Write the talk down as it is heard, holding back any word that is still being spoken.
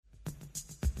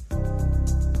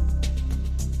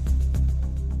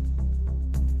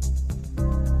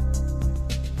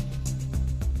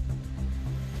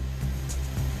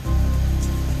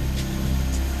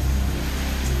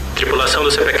gravação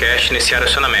do CPCast iniciar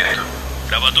acionamento.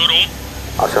 Gravador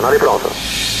 1. Acionado e pronto.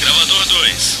 Gravador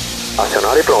 2.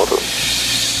 Acionado e pronto.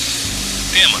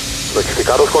 Tema.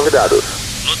 Notificar os convidados.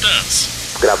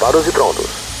 Notans. Gravados e prontos.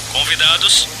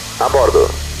 Convidados. A bordo.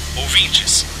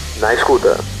 Ouvintes. Na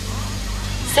escuta.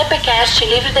 CPCast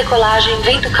livre decolagem,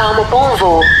 vento calmo, bom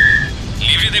voo.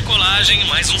 Livre decolagem,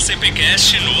 mais um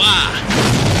CPCast no ar.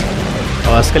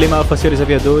 Oscar Lima, senhores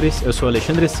aviadores, eu sou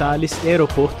Alexandre Salles e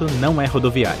aeroporto não é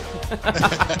rodoviário.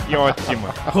 Que ótimo.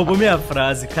 Roubou minha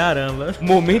frase, caramba.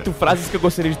 Momento, frases que eu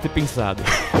gostaria de ter pensado.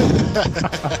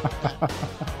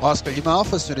 Oscar Lima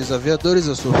Alfa, senhores aviadores,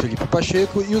 eu sou o Felipe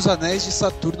Pacheco e os anéis de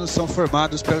Saturno são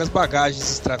formados pelas bagagens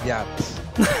extraviadas.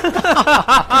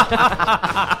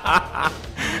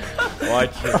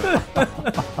 Ótimo.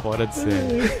 Fora de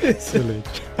série.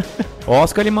 Excelente.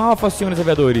 Oscar Lima Alfa, senhores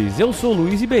aviadores, eu sou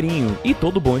Luiz Ribeirinho e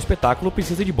todo bom espetáculo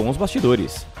precisa de bons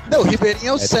bastidores. Não, o Ribeirinho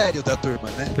é o sério da turma,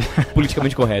 né?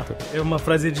 Politicamente correto. É uma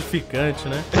frase edificante,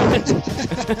 né?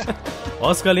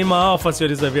 Oscar Lima Alfa,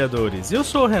 senhores aviadores, eu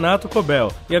sou o Renato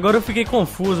Cobel. E agora eu fiquei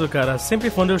confuso, cara. Sempre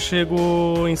quando eu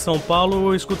chego em São Paulo,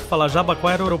 eu escuto falar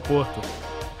Jabaquara era o aeroporto.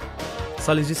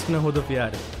 Salles disse que não é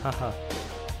rodoviária. Haha.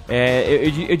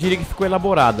 Eu diria que ficou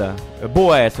elaborada.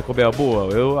 Boa essa, Cobel,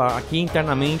 boa. Eu aqui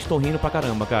internamente tô rindo pra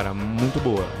caramba, cara. Muito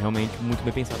boa. Realmente, muito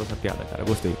bem pensada essa piada, cara.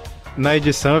 Gostei. Na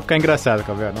edição vai ficar engraçado,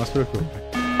 Cabelo, não se preocupe.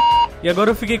 E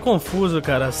agora eu fiquei confuso,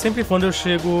 cara. Sempre quando eu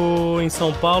chego em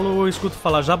São Paulo, eu escuto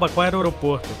falar Jabaquara era o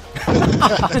aeroporto.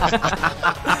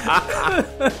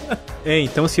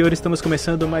 Então, senhores, estamos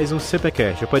começando mais um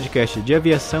CPCast, o podcast de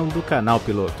aviação do canal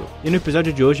Piloto. E no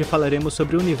episódio de hoje falaremos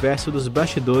sobre o universo dos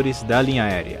bastidores da linha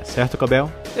aérea, certo,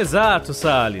 Cabel? Exato,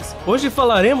 Salles. Hoje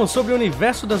falaremos sobre o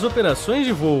universo das operações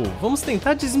de voo. Vamos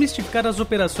tentar desmistificar as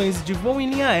operações de voo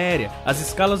em linha aérea, as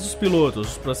escalas dos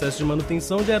pilotos, os processos de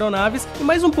manutenção de aeronaves e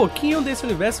mais um pouquinho desse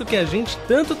universo que a gente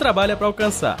tanto trabalha para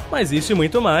alcançar. Mas isso e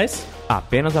muito mais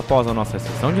apenas após a nossa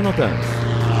sessão de notantes.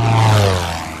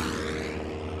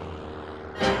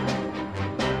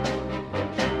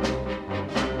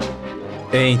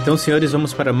 Então, senhores,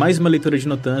 vamos para mais uma leitura de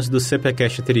notantes do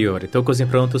CPCast anterior. Então, cozinhem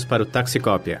prontos para o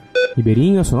Taxicópia.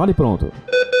 Ribeirinho, acionado e pronto.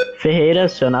 Ferreira,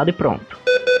 acionado e pronto.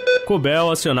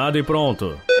 Cobel, acionado e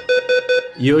pronto.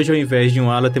 E hoje, ao invés de um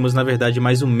ala, temos na verdade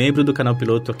mais um membro do canal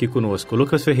Piloto aqui conosco,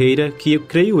 Lucas Ferreira, que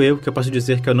creio eu que eu posso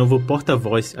dizer que é o novo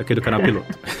porta-voz aqui do canal Piloto.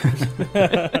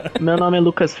 Meu nome é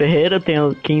Lucas Ferreira,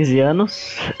 tenho 15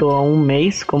 anos, estou há um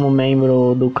mês como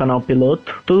membro do canal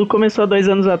Piloto. Tudo começou há 2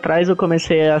 anos atrás, eu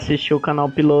comecei a assistir o canal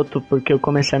Piloto porque eu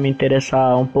comecei a me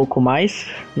interessar um pouco mais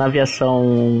na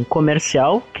aviação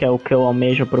comercial, que é o que eu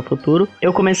almejo para o futuro.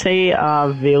 Eu comecei a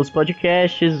ver os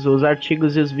podcasts, os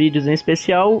artigos e os vídeos em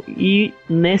especial e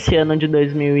nesse ano de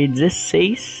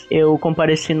 2016, eu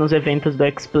compareci nos eventos do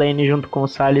X-Plane junto com o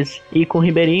Salles e com o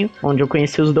Ribeirinho, onde eu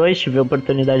conheci os dois, tive a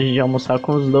oportunidade de almoçar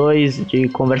com os dois, de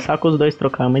conversar com os dois,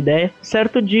 trocar uma ideia.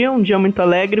 Certo dia, um dia muito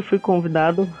alegre, fui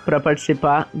convidado para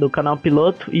participar do canal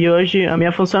Piloto e hoje a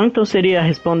minha função então seria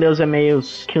responder aos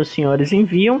e-mails que os senhores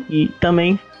enviam e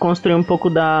também construir um pouco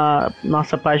da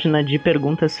nossa página de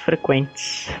perguntas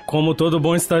frequentes. Como todo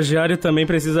bom estagiário, também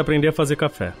precisa aprender a fazer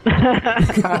café.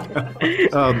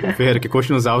 Ferreira, que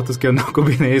conste nos autos que eu não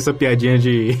combinei essa piadinha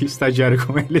de estagiário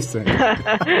com ele, Sandro.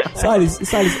 Salles,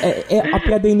 a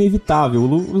piada é inevitável.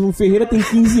 O Ferreira tem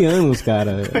 15 anos,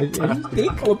 cara. A gente tem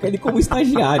que colocar ele como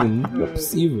estagiário. Não é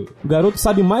possível. O garoto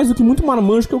sabe mais do que muito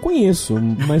marmanjo que eu conheço,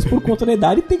 mas por conta da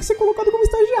idade tem que ser colocado como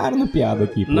estagiário na piada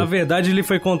aqui. Pô. Na verdade, ele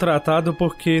foi contratado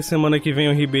porque semana que vem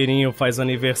o Ribeirinho faz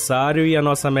aniversário e a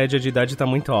nossa média de idade tá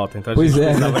muito alta. Então a gente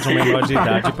precisava de um menor de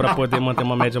idade pra poder manter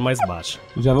uma média mais baixa.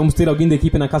 Já vamos ter alguém da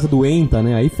equipe na casa do ENTA,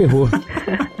 né? Aí ferrou.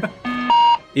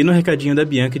 E no recadinho da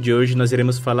Bianca de hoje, nós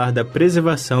iremos falar da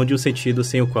preservação de um sentido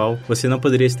sem o qual você não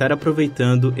poderia estar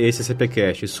aproveitando esse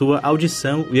CPCast, sua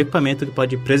audição e equipamento que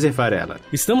pode preservar ela.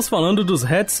 Estamos falando dos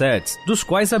headsets, dos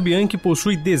quais a Bianchi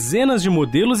possui dezenas de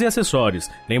modelos e acessórios.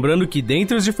 Lembrando que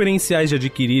dentre os diferenciais de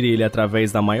adquirir ele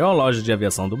através da maior loja de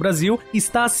aviação do Brasil,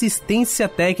 está a assistência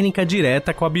técnica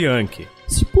direta com a Bianchi.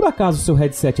 Se por acaso seu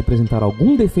headset apresentar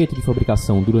algum defeito de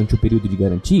fabricação durante o período de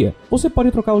garantia, você pode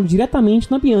trocá-lo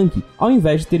diretamente na Bianchi, ao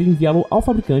invés de ter de enviá-lo ao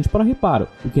fabricante para reparo,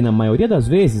 o que na maioria das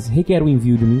vezes requer o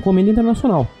envio de uma encomenda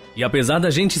internacional. E apesar da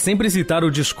gente sempre citar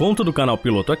o desconto do canal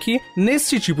Piloto aqui,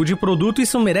 nesse tipo de produto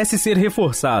isso merece ser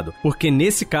reforçado, porque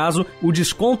nesse caso o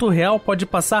desconto real pode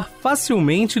passar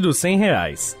facilmente dos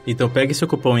R$100. Então pegue seu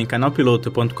cupom em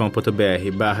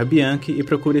canalpiloto.com.br/Bianchi e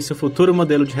procure seu futuro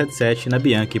modelo de headset na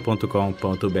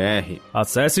bianchi.com.br.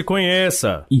 Acesse e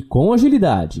conheça! E com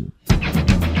agilidade!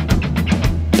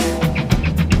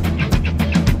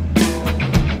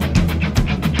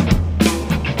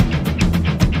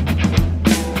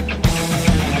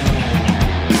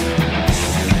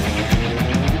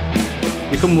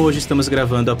 como hoje estamos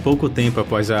gravando há pouco tempo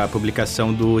após a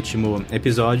publicação do último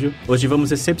episódio, hoje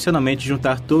vamos excepcionalmente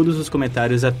juntar todos os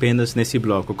comentários apenas nesse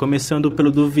bloco, começando pelo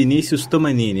do Vinícius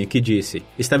Tomanini, que disse: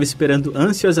 estava esperando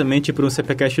ansiosamente por um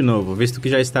CPCast novo, visto que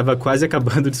já estava quase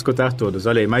acabando de escutar todos.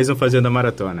 Olha aí, mais um fazendo a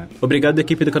maratona. Obrigado,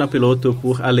 equipe do Canal Piloto,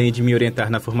 por, além de me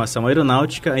orientar na formação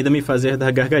aeronáutica, ainda me fazer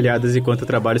dar gargalhadas enquanto eu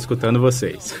trabalho escutando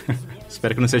vocês.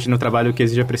 Espero que não seja no trabalho que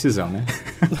exija precisão, né?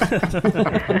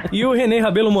 E o René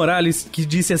Rabelo Morales,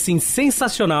 que disse assim: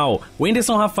 sensacional! O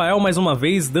Anderson Rafael, mais uma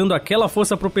vez, dando aquela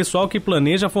força pro pessoal que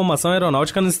planeja a formação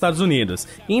aeronáutica nos Estados Unidos.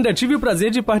 E ainda tive o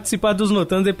prazer de participar dos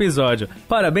Notando episódio.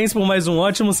 Parabéns por mais um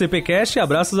ótimo CPCast e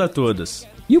abraços a todos.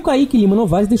 E o Kaique Lima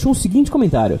Novaes deixou o seguinte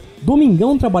comentário: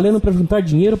 domingão trabalhando pra juntar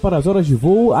dinheiro para as horas de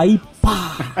voo, aí pá!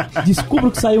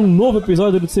 Descubro que saiu um novo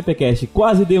episódio do CPCast,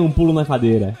 quase dei um pulo na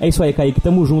cadeira. É isso aí, Kaique,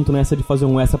 tamo junto nessa de fazer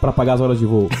um extra pra pagar as horas de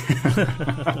voo.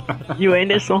 E o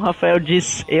Anderson Rafael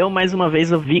diz: eu mais uma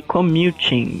vez ouvi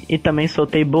Commuting e também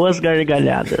soltei boas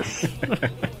gargalhadas.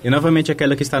 E novamente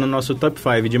aquela que está no nosso top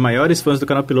 5 de maiores fãs do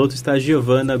Canal Piloto está a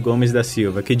Giovana Gomes da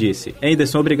Silva, que disse: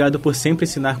 Anderson, obrigado por sempre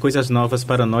ensinar coisas novas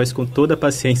para nós com toda a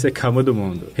paciência e calma do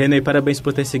mundo. René, parabéns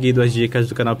por ter seguido as dicas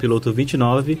do Canal Piloto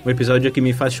 29, um episódio que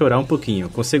me faz chorar um pouquinho,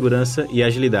 com segurança e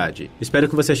agilidade. Espero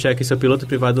que você cheque seu piloto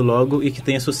privado logo e que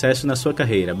tenha sucesso na sua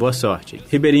carreira. Boa sorte.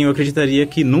 Ribeirinho, eu acreditaria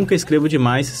que nunca escrevo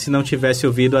demais se não tivesse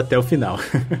ouvido até o final.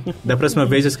 Da próxima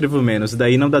vez eu escrevo menos,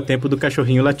 daí não dá tempo do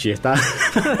cachorrinho latir, tá?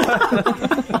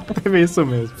 É isso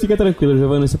mesmo. Fica tranquilo,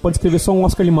 Giovanni, você pode escrever só um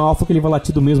Oscar Lima Alpha que ele vai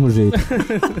latir do mesmo jeito.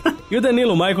 E o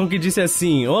Danilo Maicon, que disse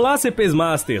assim: olá, CPs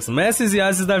Masters, mestres e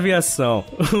ases da aviação.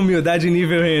 Humildade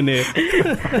nível René.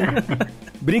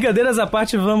 Brincadeiras à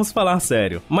parte, vamos falar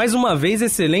sério. Mais uma vez,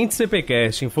 excelente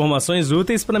CPCast, informações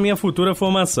úteis para minha futura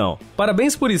formação.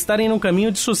 Parabéns por estarem num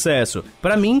caminho de sucesso.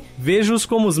 Para mim, vejo-os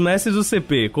como os mestres do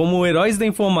CP, como heróis da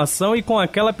informação e com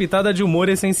aquela pitada de humor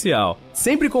essencial.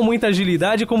 Sempre com muita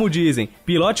agilidade, como dizem: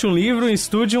 pilote um livro e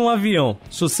estude um avião.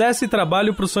 Sucesso e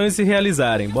trabalho para os sonhos se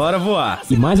realizarem. Bora voar.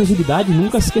 E mais agilidade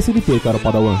nunca se esqueça de ter, cara,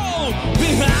 Padawan.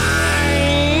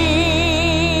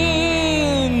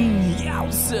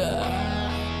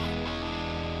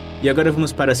 E agora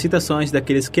vamos para as citações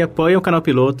daqueles que apoiam o Canal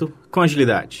Piloto com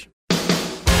agilidade.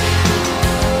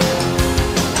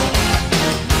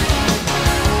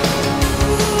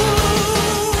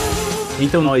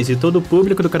 Então nós e todo o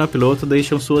público do Canal Piloto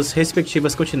deixam suas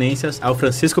respectivas continências ao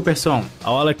Francisco Persson,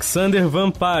 ao Alexander Van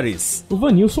Paris, o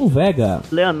Vanilson Vega,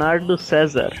 Leonardo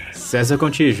César, César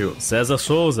Contígio, César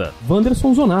Souza,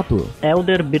 Wanderson Zonato,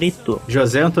 Elder Brito,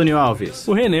 José Antônio Alves,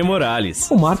 o René Morales,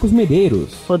 o Marcos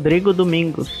Medeiros, Rodrigo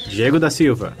Domingos, Diego da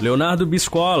Silva, Leonardo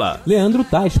Biscola, Leandro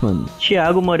Teichmann,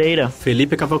 Tiago Moreira,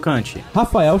 Felipe Cavalcante,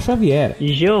 Rafael Xavier,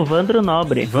 Giovandro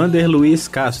Nobre, Vander Luiz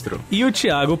Castro e o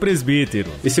Tiago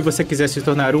Presbítero. E se você quiser se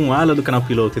tornar um ala do Canal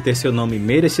Piloto e ter seu nome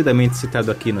merecidamente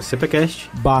citado aqui no CPCast,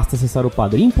 basta acessar o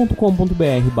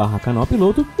padrim.com.br/Canal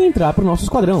Piloto e entrar pro nosso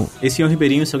esquadrão. E senhor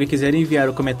Ribeirinho, se alguém quiser enviar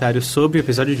o comentário sobre o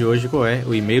episódio de hoje, qual é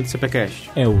o e-mail do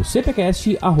CPCast? É o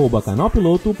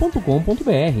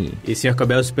cpcast@canalpiloto.com.br. E senhor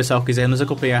Cabel, se o pessoal quiser nos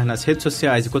acompanhar nas redes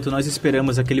sociais enquanto nós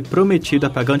esperamos aquele prometido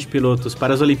apagão de pilotos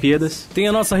para as Olimpíadas, tem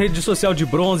a nossa rede social de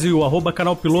bronze, o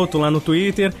 @Canal Piloto lá no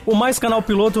Twitter, o Mais Canal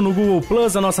Piloto no Google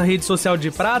Plus, a nossa rede social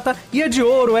de prata, e a de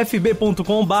ouro,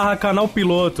 fb.com/Canal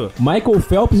Piloto. Michael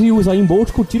Phelps e o Usain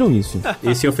Bolt curtiram isso.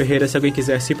 E senhor Ferreira, se alguém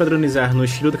quiser se padronizar no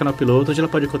estilo do Canal Piloto, onde ela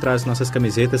pode encontrar as nossas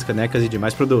camisetas, canecas e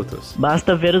demais produtos?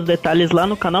 Basta ver os detalhes lá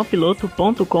no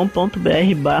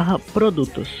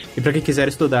canalpiloto.com.br/produtos. E para quem quiser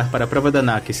estudar para a prova da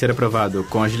ANAC e ser aprovado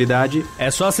com agilidade, é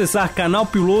só acessar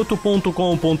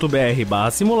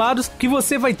canalpiloto.com.br/simulados que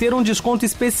você vai ter um desconto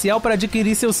especial para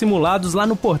adquirir seus simulados lá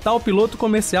no portal Piloto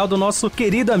Comercial do nosso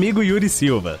querido amigo Yuri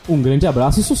Silva. Um grande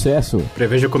abraço e sucesso.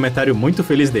 Prevejo um comentário muito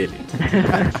feliz dele.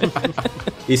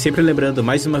 E sempre lembrando,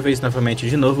 mais uma vez, novamente,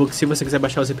 de novo, que se você quiser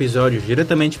baixar os episódios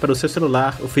diretamente para o seu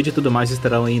celular, o feed e tudo mais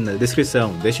estarão aí na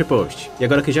descrição deste post. E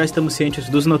agora que já estamos cientes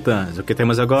dos Notans, o que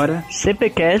temos agora?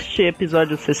 CPCast,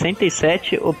 episódio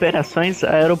 67, Operações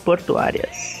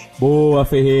Aeroportuárias. Boa,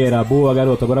 Ferreira. Boa,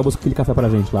 garoto. Agora busca aquele café pra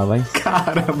gente lá, vai.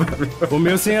 Caramba, meu. O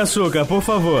meu sem açúcar, por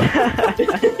favor.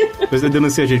 Você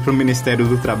denuncia a gente pro Ministério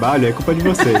do Trabalho, é culpa de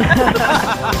vocês.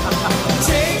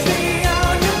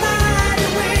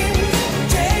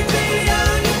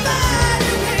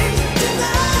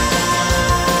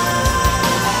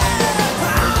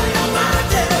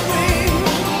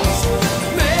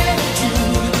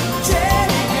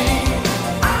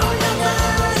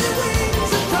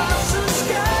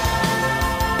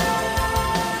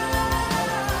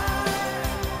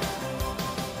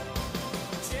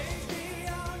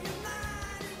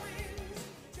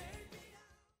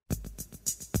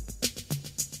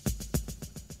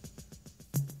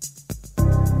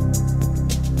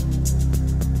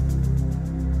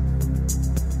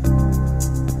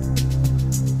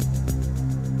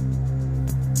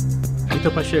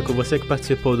 então, Pacheco, você que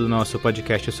participou do nosso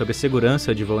podcast sobre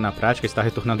segurança de voo na prática, está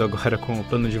retornando agora com o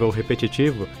plano de voo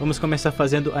repetitivo, vamos começar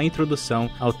fazendo a introdução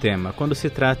ao tema. Quando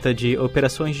se trata de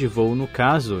operações de voo, no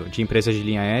caso de empresas de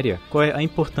linha aérea, qual é a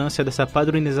importância dessa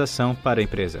padronização para a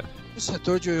empresa? O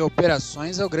setor de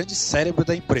operações é o grande cérebro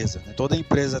da empresa, né? Toda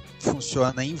empresa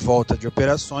funciona em volta de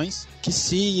operações, que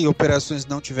se operações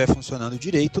não estiver funcionando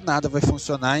direito, nada vai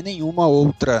funcionar e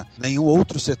nenhum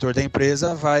outro setor da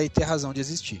empresa vai ter razão de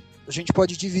existir. A gente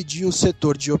pode dividir o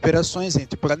setor de operações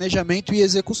entre planejamento e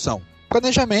execução.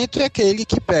 Planejamento é aquele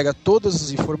que pega todas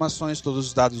as informações, todos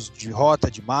os dados de rota,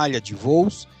 de malha, de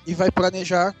voos e vai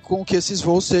planejar com que esses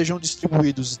voos sejam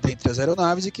distribuídos entre as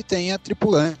aeronaves e que tenha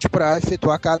tripulante para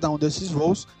efetuar cada um desses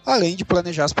voos, além de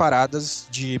planejar as paradas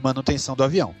de manutenção do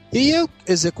avião. E a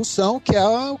execução, que é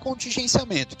o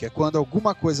contingenciamento, que é quando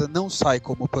alguma coisa não sai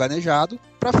como planejado,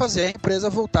 para fazer a empresa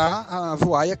voltar a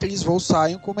voar e aqueles voos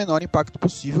saiam com o menor impacto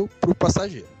possível para o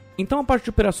passageiro. Então a parte de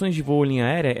operações de voo em linha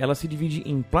aérea, ela se divide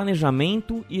em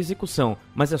planejamento e execução.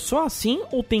 Mas é só assim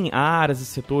ou tem áreas e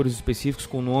setores específicos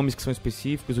com nomes que são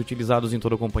específicos utilizados em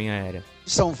toda a companhia aérea?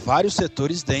 São vários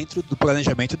setores dentro do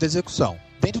planejamento e da execução.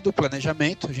 Dentro do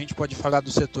planejamento, a gente pode falar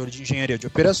do setor de engenharia de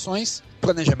operações,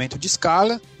 planejamento de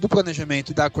escala, do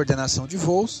planejamento da coordenação de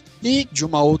voos e, de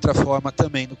uma outra forma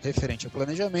também, no referente ao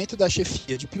planejamento, da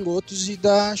chefia de pilotos e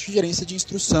da gerência de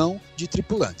instrução de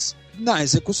tripulantes. Na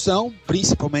execução,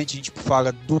 principalmente a gente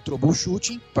fala do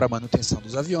troubleshooting para manutenção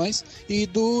dos aviões e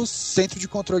do centro de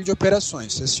controle de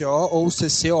operações, CCO ou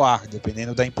CCOR,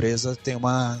 dependendo da empresa, tem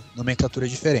uma nomenclatura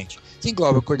diferente, que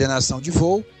engloba a coordenação de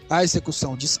voo, a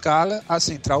execução de escala, a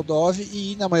central DOV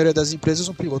e, na maioria das empresas,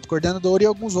 um piloto coordenador e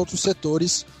alguns outros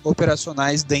setores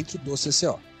operacionais dentro do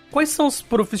CCO. Quais são os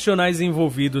profissionais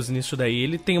envolvidos nisso daí?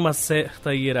 Ele tem uma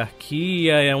certa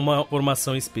hierarquia, é uma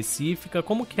formação específica?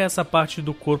 Como que é essa parte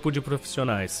do corpo de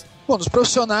profissionais? Bom, nos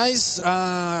profissionais,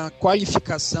 a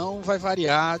qualificação vai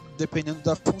variar dependendo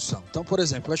da função. Então, por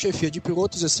exemplo, a chefia de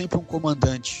pilotos é sempre um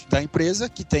comandante da empresa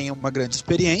que tenha uma grande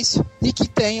experiência e que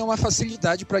tenha uma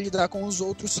facilidade para lidar com os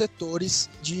outros setores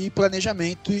de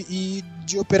planejamento e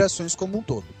de operações como um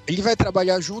todo. Ele vai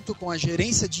trabalhar junto com a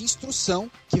gerência de instrução,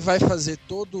 que vai fazer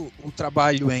todo o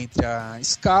trabalho entre a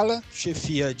escala,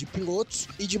 chefia de pilotos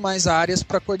e demais áreas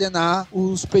para coordenar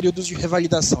os períodos de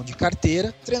revalidação de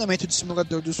carteira, treinamento de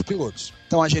simulador dos pilotos.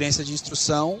 Então a gerência de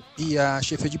instrução e a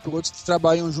chefia de pilotos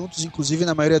trabalham juntos, inclusive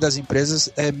na maioria das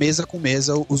empresas é mesa com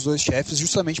mesa os dois chefes,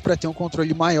 justamente para ter um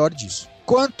controle maior disso.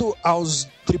 Quanto aos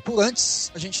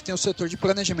tripulantes, a gente tem o setor de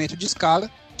planejamento de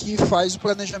escala, que faz o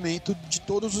planejamento de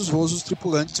todos os voos dos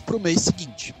tripulantes para o mês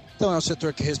seguinte. Então é o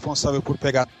setor que é responsável por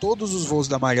pegar todos os voos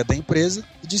da malha da empresa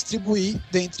e distribuir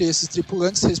dentre esses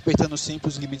tripulantes, respeitando sempre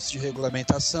os limites de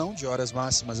regulamentação, de horas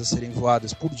máximas a serem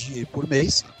voadas por dia e por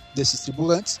mês desses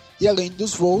tripulantes. E além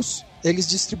dos voos, eles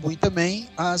distribuem também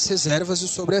as reservas e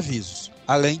os sobreavisos.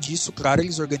 Além disso, claro,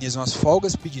 eles organizam as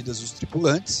folgas pedidas dos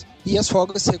tripulantes e as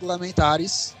folgas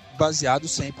regulamentares, baseado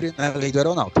sempre na lei do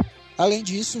aeronauta. Além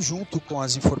disso, junto com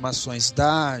as informações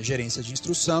da gerência de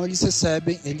instrução,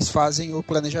 eles fazem o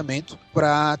planejamento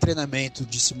para treinamento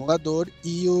de simulador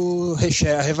e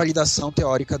a revalidação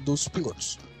teórica dos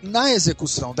pilotos. Na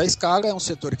execução da escala, é um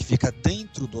setor que fica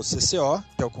dentro do CCO,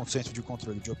 que é o Centro de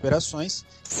Controle de Operações,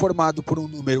 formado por um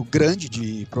número grande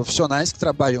de profissionais que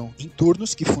trabalham em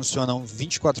turnos, que funcionam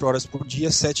 24 horas por dia,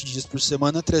 7 dias por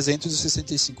semana,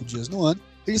 365 dias no ano.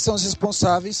 Eles são os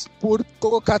responsáveis por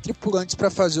colocar tripulantes para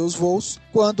fazer os voos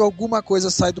quando alguma coisa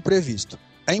sai do previsto.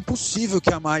 É impossível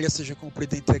que a malha seja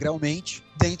cumprida integralmente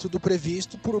dentro do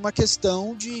previsto por uma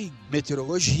questão de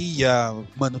meteorologia,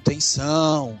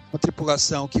 manutenção, uma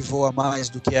tripulação que voa mais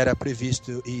do que era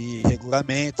previsto e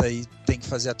regulamenta e tem que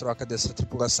fazer a troca dessa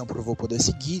tripulação para o voo poder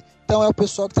seguir. Então é o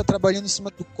pessoal que está trabalhando em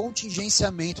cima do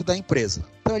contingenciamento da empresa.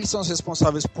 Então eles são os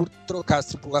responsáveis por trocar as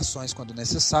tripulações quando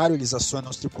necessário, eles acionam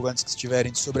os tripulantes que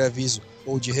estiverem de sobreaviso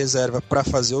ou de reserva para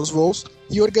fazer os voos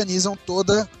e organizam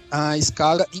toda a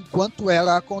escala enquanto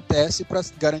ela acontece para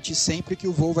garantir sempre que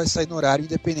o voo vai sair no horário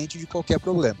independente de qualquer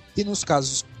problema. E nos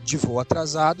casos de voo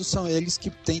atrasado, são eles que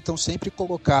tentam sempre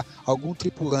colocar algum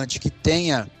tripulante que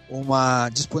tenha uma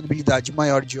disponibilidade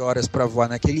maior de horas para voar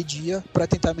naquele dia, para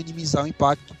tentar minimizar o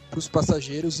impacto para os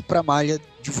passageiros e para a malha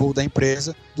de voo da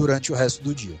empresa durante o resto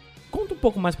do dia. Conta um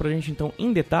pouco mais pra gente, então,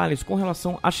 em detalhes, com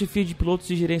relação à chefia de pilotos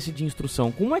e gerência de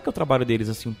instrução. Como é que é o trabalho deles,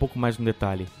 assim, um pouco mais no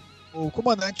detalhe? O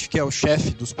comandante, que é o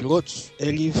chefe dos pilotos,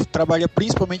 ele trabalha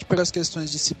principalmente pelas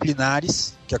questões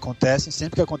disciplinares que acontecem.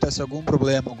 Sempre que acontece algum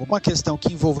problema, alguma questão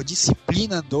que envolva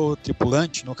disciplina do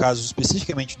tripulante, no caso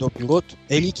especificamente do piloto,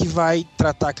 ele que vai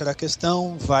tratar aquela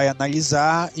questão, vai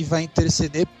analisar e vai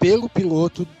interceder pelo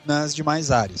piloto nas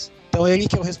demais áreas. Então ele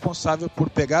que é o responsável por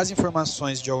pegar as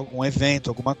informações de algum evento,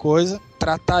 alguma coisa,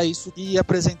 tratar isso e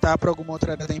apresentar para alguma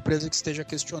outra área da empresa que esteja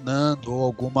questionando ou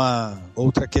alguma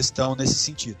outra questão nesse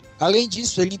sentido. Além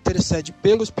disso, ele intercede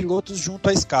pelos pilotos junto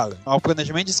à escala, ao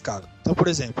planejamento de escala. Então, por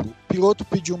exemplo, o piloto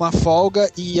pediu uma folga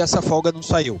e essa folga não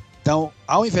saiu. Então,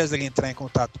 ao invés dele entrar em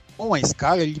contato com a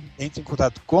escala, ele entra em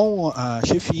contato com a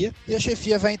chefia e a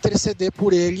chefia vai interceder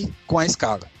por ele com a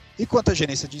escala. E quanto à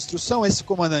gerência de instrução, esse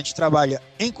comandante trabalha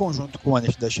em conjunto com o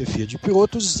comandante da chefia de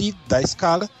pilotos e da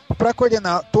escala para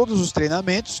coordenar todos os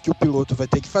treinamentos que o piloto vai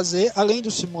ter que fazer, além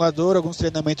do simulador, alguns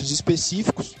treinamentos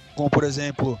específicos, como por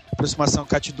exemplo, aproximação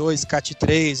CAT 2, CAT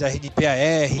 3,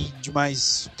 RNPAR e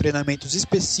demais treinamentos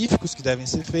específicos que devem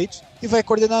ser feitos, e vai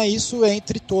coordenar isso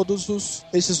entre todos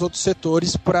esses outros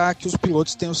setores para que os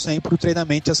pilotos tenham sempre o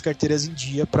treinamento e as carteiras em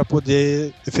dia para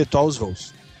poder efetuar os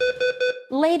voos.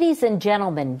 Ladies and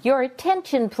gentlemen, your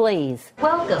attention, please.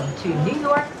 Welcome to New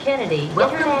York Kennedy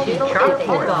International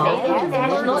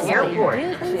Airport.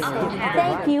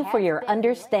 Thank you for your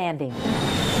understanding.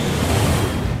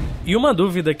 E uma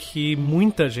dúvida que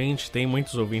muita gente tem,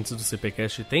 muitos ouvintes do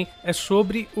CPCast tem, é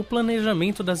sobre o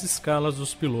planejamento das escalas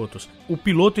dos pilotos. O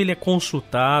piloto ele é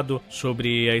consultado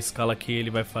sobre a escala que ele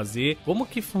vai fazer. Como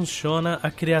que funciona a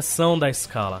criação da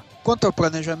escala? Quanto ao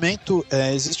planejamento,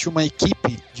 existe uma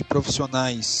equipe de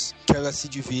profissionais que ela se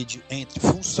divide entre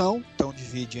função, então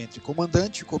divide entre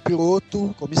comandante,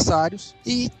 copiloto, comissários,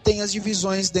 e tem as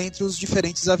divisões dentre os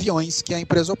diferentes aviões que a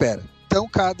empresa opera. Então,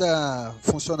 cada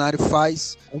funcionário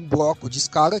faz um bloco de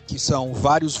escala, que são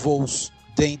vários voos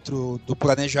dentro do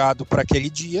planejado para aquele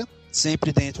dia,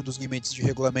 sempre dentro dos limites de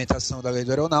regulamentação da lei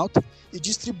do aeronauta, e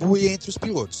distribui entre os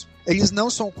pilotos. Eles não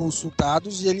são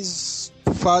consultados e eles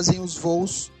fazem os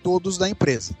voos todos da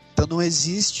empresa. Então, não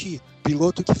existe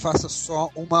piloto que faça só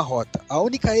uma rota. A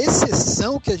única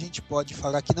exceção que a gente pode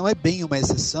falar, que não é bem uma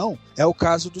exceção, é o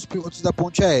caso dos pilotos da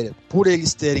ponte aérea. Por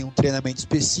eles terem um treinamento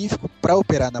específico para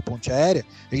operar na ponte aérea,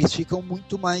 eles ficam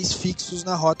muito mais fixos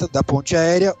na rota da ponte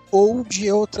aérea ou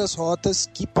de outras rotas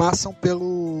que passam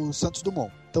pelo Santos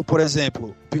Dumont. Então, por exemplo,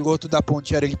 o piloto da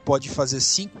ponte aérea ele pode fazer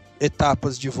 5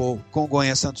 etapas de voo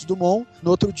Congonhas-Santos Dumont.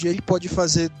 No outro dia ele pode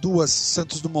fazer 2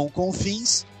 Santos Dumont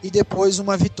Confins e depois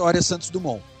uma Vitória-Santos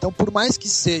Dumont. Então, por mais que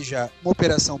seja uma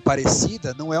operação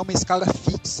parecida, não é uma escala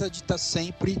fixa de estar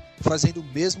sempre fazendo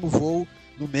o mesmo voo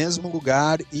no mesmo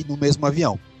lugar e no mesmo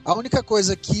avião. A única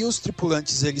coisa que os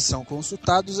tripulantes eles são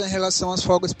consultados é em relação às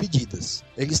folgas pedidas.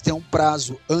 Eles têm um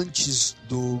prazo antes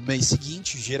do mês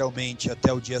seguinte, geralmente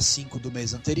até o dia 5 do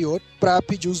mês anterior, para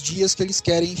pedir os dias que eles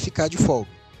querem ficar de folga.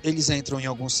 Eles entram em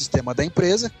algum sistema da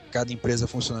empresa, cada empresa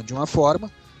funciona de uma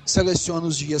forma, seleciona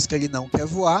os dias que ele não quer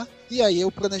voar, e aí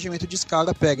o planejamento de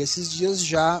escala pega esses dias,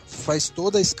 já faz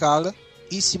toda a escala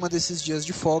em cima desses dias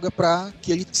de folga para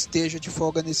que ele esteja de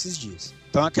folga nesses dias.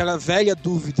 Então, aquela velha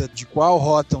dúvida de qual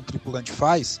rota um tripulante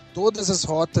faz, todas as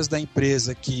rotas da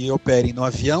empresa que operem no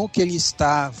avião que ele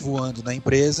está voando na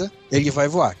empresa, ele vai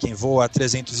voar. Quem voa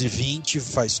 320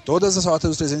 faz todas as rotas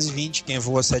dos 320, quem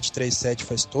voa 737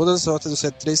 faz todas as rotas do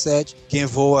 737, quem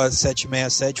voa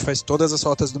 767 faz todas as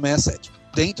rotas do 67.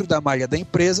 Dentro da malha da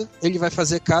empresa, ele vai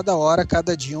fazer cada hora,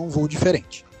 cada dia um voo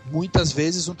diferente. Muitas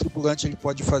vezes um tripulante ele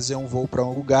pode fazer um voo para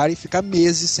um lugar e ficar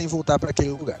meses sem voltar para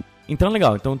aquele lugar. Então,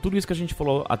 legal. Então, tudo isso que a gente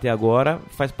falou até agora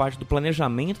faz parte do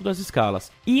planejamento das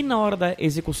escalas. E na hora da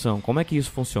execução, como é que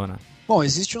isso funciona? Bom,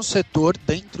 existe um setor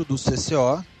dentro do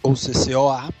CCO, ou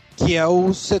CCOA, que é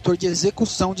o setor de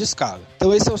execução de escala.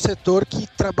 Então, esse é o setor que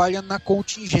trabalha na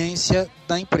contingência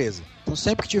da empresa. Então,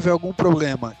 sempre que tiver algum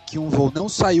problema, que um voo não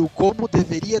saiu como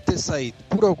deveria ter saído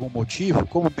por algum motivo,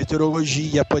 como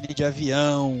meteorologia, pane de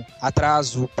avião,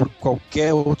 atraso por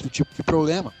qualquer outro tipo de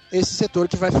problema, esse setor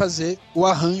que vai fazer o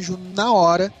arranjo na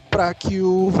hora para que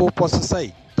o voo possa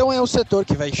sair. Então é o setor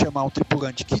que vai chamar um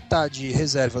tripulante que está de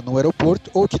reserva no aeroporto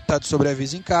ou que está de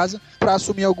sobreaviso em casa para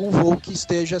assumir algum voo que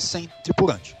esteja sem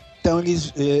tripulante. Então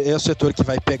é o setor que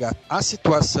vai pegar a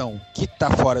situação que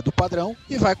está fora do padrão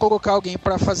e vai colocar alguém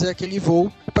para fazer aquele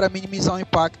voo para minimizar o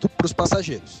impacto para os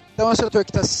passageiros. Então é o setor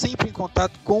que está sempre em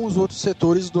contato com os outros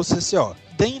setores do CCO.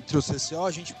 Dentro do CCO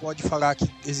a gente pode falar que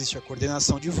existe a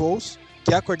coordenação de voos,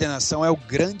 que a coordenação é o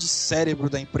grande cérebro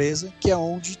da empresa, que é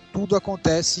onde tudo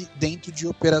acontece dentro de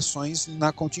operações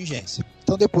na contingência. Então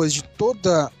Então, depois de todo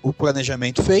o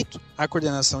planejamento feito, a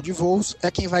coordenação de voos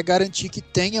é quem vai garantir que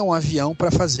tenha um avião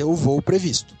para fazer o voo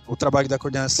previsto. O trabalho da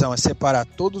coordenação é separar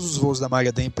todos os voos da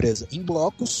malha da empresa em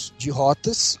blocos de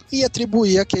rotas e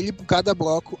atribuir cada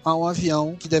bloco a um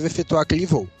avião que deve efetuar aquele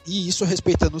voo. E isso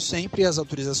respeitando sempre as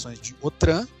autorizações de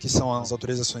OTRAN, que são as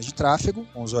autorizações de tráfego,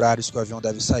 com os horários que o avião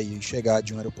deve sair e chegar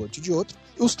de um aeroporto e de outro,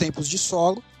 e os tempos de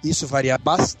solo. Isso varia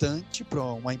bastante para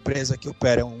uma empresa que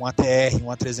opera um ATR, um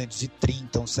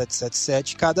A330, um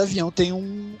 777. Cada avião tem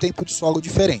um tempo de solo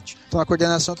diferente. Então a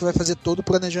coordenação que vai fazer todo o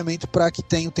planejamento para que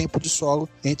tenha o tempo de solo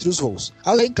entre os voos.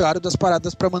 Além, claro, das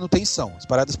paradas para manutenção. As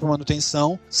paradas para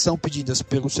manutenção são pedidas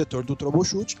pelo setor do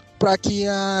troubleshoot para que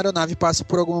a aeronave passe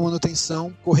por alguma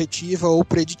manutenção corretiva ou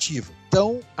preditiva.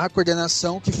 Então, a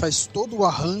coordenação que faz todo o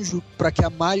arranjo para que a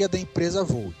malha da empresa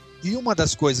voe. E uma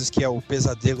das coisas que é o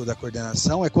pesadelo da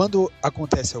coordenação é quando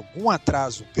acontece algum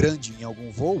atraso grande em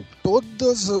algum voo,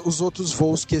 todos os outros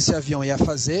voos que esse avião ia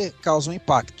fazer causam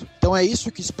impacto. Então é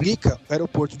isso que explica o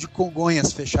aeroporto de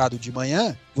Congonhas fechado de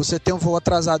manhã, você tem um voo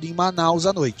atrasado em Manaus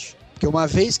à noite. Porque uma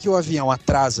vez que o avião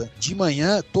atrasa de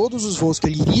manhã, todos os voos que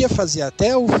ele iria fazer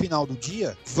até o final do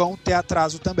dia vão ter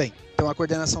atraso também. Então a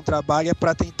coordenação trabalha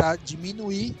para tentar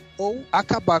diminuir ou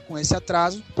acabar com esse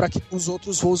atraso para que os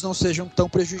outros voos não sejam tão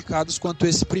prejudicados quanto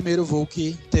esse primeiro voo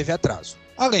que teve atraso.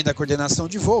 Além da coordenação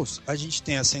de voos, a gente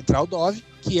tem a central DOV,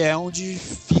 que é onde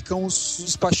ficam os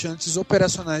despachantes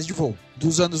operacionais de voo.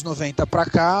 Dos anos 90 para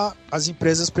cá, as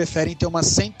empresas preferem ter uma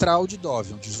central de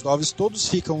DOV, onde os DOVs todos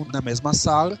ficam na mesma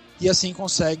sala e assim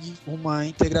consegue uma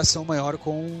integração maior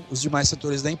com os demais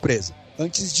setores da empresa.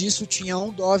 Antes disso, tinha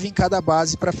um DOV em cada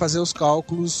base para fazer os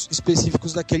cálculos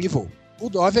específicos daquele voo. O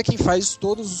DOV é quem faz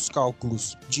todos os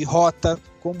cálculos de rota,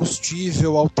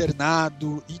 combustível,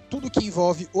 alternado e tudo que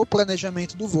envolve o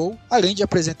planejamento do voo, além de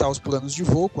apresentar os planos de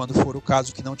voo, quando for o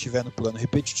caso que não tiver no plano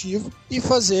repetitivo, e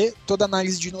fazer toda a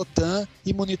análise de NOTAM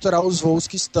e monitorar os voos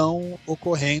que estão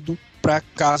ocorrendo para,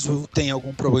 caso tenha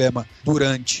algum problema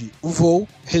durante o voo,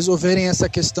 resolverem essa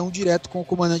questão direto com o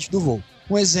comandante do voo.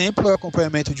 Um exemplo é o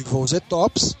acompanhamento de voos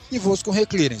ETOPS e voos com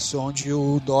reclearance, onde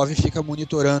o DOV fica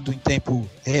monitorando em tempo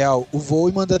real o voo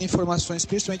e mandando informações,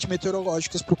 principalmente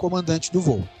meteorológicas, para o comandante do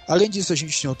voo. Além disso, a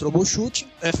gente tem o troubleshooting,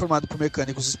 é formado por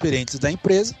mecânicos experientes da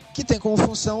empresa, que tem como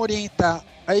função orientar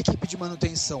a equipe de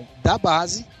manutenção da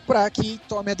base para que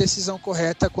tome a decisão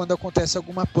correta quando acontece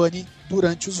alguma pane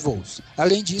durante os voos.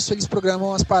 Além disso, eles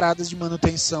programam as paradas de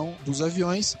manutenção dos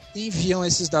aviões e enviam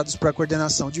esses dados para a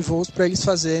coordenação de voos para eles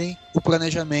fazerem o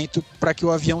planejamento para que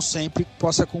o avião sempre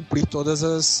possa cumprir todas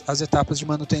as etapas de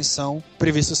manutenção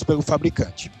previstas pelo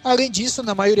fabricante. Além disso,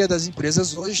 na maioria das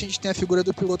empresas hoje a gente tem a figura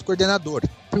do piloto coordenador.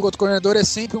 O piloto coordenador é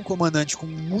sempre um comandante com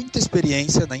muita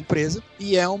experiência na empresa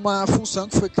e é uma função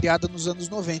que foi criada nos anos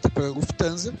 90 pela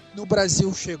Lufthansa. No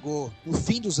Brasil chegou no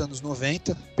fim dos anos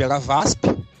 90 pela VASP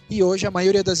e hoje a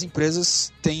maioria das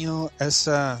empresas tem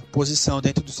essa posição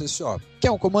dentro do CCO, que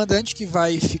é um comandante que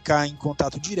vai ficar em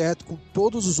contato direto com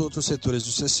todos os outros setores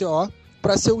do CCO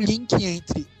para ser o link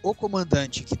entre o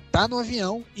comandante que está no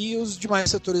avião e os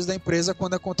demais setores da empresa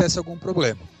quando acontece algum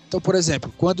problema. Então, por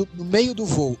exemplo, quando no meio do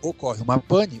voo ocorre uma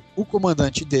pane, o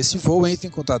comandante desse voo entra em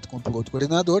contato com o piloto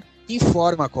coordenador,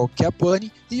 informa qual que é a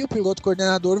pane e o piloto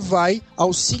coordenador vai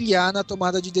auxiliar na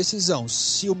tomada de decisão.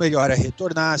 Se o melhor é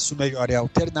retornar, se o melhor é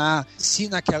alternar, se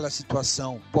naquela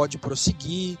situação pode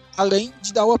prosseguir, além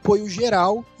de dar o apoio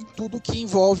geral em tudo que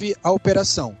envolve a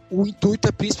operação. O intuito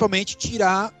é principalmente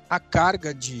tirar a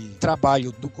carga de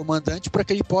trabalho do comandante para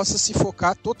que ele possa se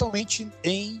focar totalmente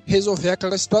em resolver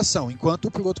aquela situação, enquanto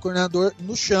o piloto coordenador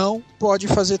no chão pode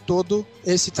fazer todo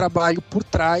esse trabalho por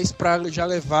trás para já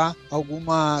levar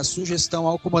alguma sugestão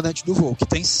ao comandante do voo, que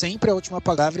tem sempre a última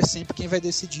palavra, é sempre quem vai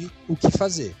decidir o que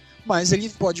fazer. Mas ele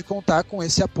pode contar com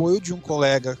esse apoio de um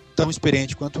colega tão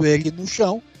experiente quanto ele no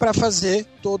chão para fazer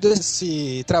todo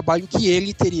esse trabalho que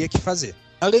ele teria que fazer.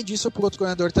 Além disso, o piloto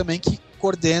coordenador também que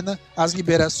coordena as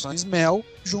liberações MEL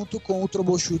junto com o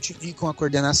troubleshoot e com a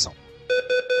coordenação.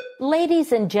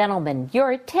 Ladies and gentlemen,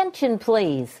 your attention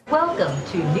please. Welcome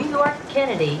to New York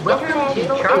Kennedy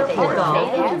International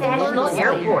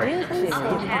Airport.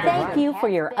 Thank you for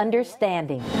your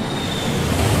understanding.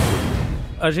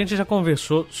 A gente já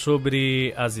conversou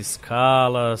sobre as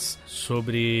escalas,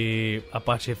 sobre a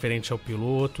parte referente ao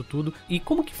piloto, tudo. E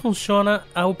como que funciona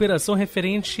a operação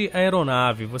referente à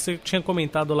aeronave? Você tinha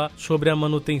comentado lá sobre a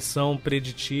manutenção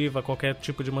preditiva, qualquer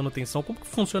tipo de manutenção. Como que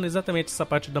funciona exatamente essa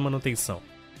parte da manutenção?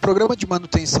 programa de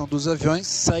manutenção dos aviões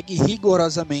segue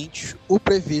rigorosamente o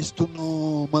previsto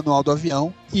no manual do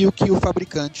avião e o que o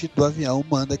fabricante do avião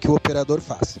manda que o operador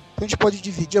faça. Então a gente pode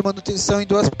dividir a manutenção em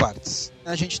duas partes.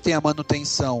 A gente tem a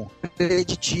manutenção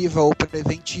preditiva ou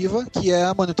preventiva, que é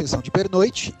a manutenção de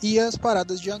pernoite, e as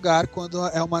paradas de hangar, quando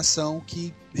é uma ação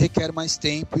que requer mais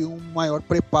tempo e um maior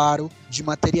preparo de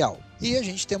material. E a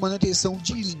gente tem a manutenção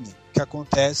de linha, que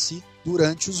acontece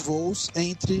durante os voos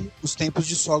entre os tempos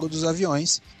de solo dos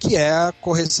aviões, que é a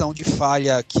correção de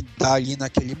falha que dá ali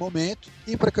naquele momento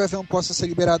e para que o avião possa ser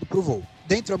liberado para o voo.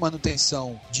 Dentro da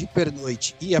manutenção de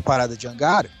pernoite e a parada de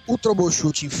hangar, o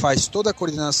troubleshooting faz toda a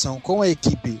coordenação com a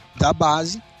equipe da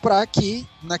base para que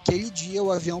naquele dia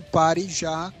o avião pare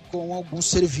já com algum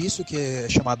serviço que é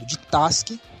chamado de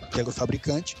task, que é do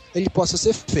fabricante, ele possa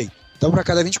ser feito. Então, para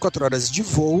cada 24 horas de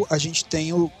voo, a gente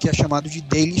tem o que é chamado de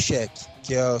daily check,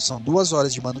 que são 2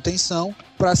 horas de manutenção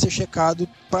para ser checado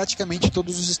praticamente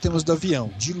todos os sistemas do avião,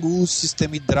 de luz,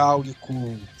 sistema hidráulico.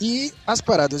 E as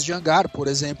paradas de hangar, por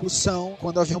exemplo, são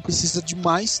quando o avião precisa de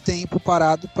mais tempo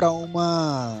parado para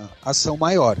uma ação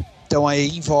maior. Então aí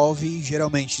envolve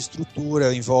geralmente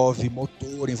estrutura, envolve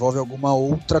motor, envolve alguma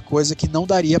outra coisa que não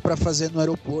daria para fazer no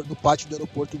aeroporto, no pátio do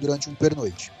aeroporto durante um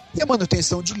pernoite. E a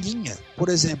manutenção de linha, por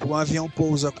exemplo, um avião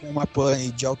pousa com uma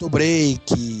pane de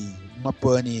autobrake, uma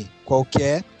pane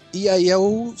qualquer, e aí é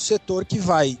o setor que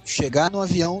vai chegar no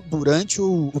avião durante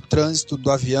o trânsito do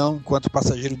avião, enquanto o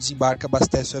passageiro desembarca,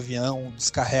 abastece o avião,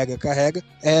 descarrega, carrega.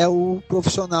 É o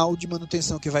profissional de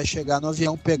manutenção que vai chegar no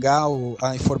avião, pegar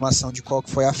a informação de qual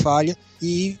que foi a falha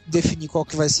e definir qual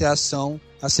que vai ser a ação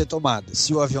a ser tomada.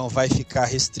 Se o avião vai ficar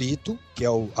restrito, que é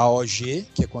o AOG,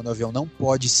 que é quando o avião não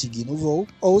pode seguir no voo,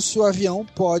 ou se o avião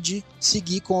pode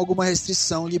seguir com alguma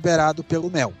restrição liberado pelo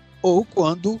MEL. Ou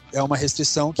quando é uma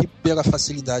restrição que, pela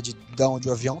facilidade de onde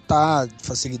o avião está,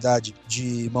 facilidade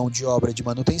de mão de obra de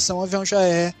manutenção, o avião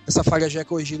essa falha já é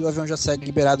corrigida e o avião já segue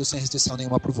liberado sem restrição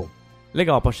nenhuma para o voo.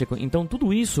 Legal, Pacheco. Então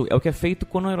tudo isso é o que é feito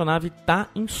quando a aeronave está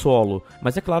em solo.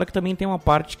 Mas é claro que também tem uma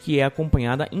parte que é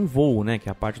acompanhada em voo, né? Que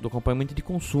é a parte do acompanhamento de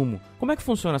consumo. Como é que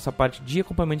funciona essa parte de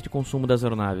acompanhamento de consumo das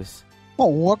aeronaves?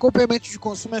 Bom, o acompanhamento de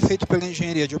consumo é feito pela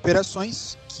engenharia de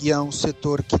operações, que é um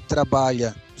setor que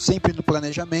trabalha sempre no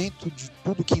planejamento de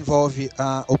tudo que envolve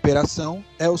a operação,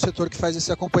 é o setor que faz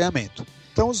esse acompanhamento.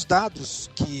 Então, os dados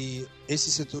que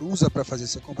esse setor usa para fazer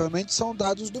esse acompanhamento são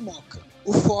dados do MOCA.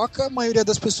 O FOCA, a maioria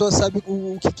das pessoas sabe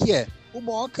o que é. O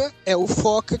MOCA é o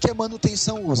FOCA que a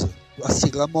manutenção usa. A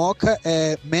sigla MOCA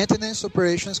é Maintenance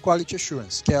Operations Quality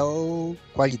Assurance, que é a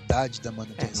qualidade da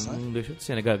manutenção. Não deixa de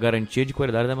ser, né? Garantia de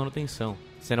qualidade da manutenção.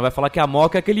 Você não vai falar que a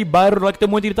MOCA é aquele bairro lá que tem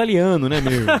um monte de italiano, né,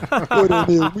 meu? Porra,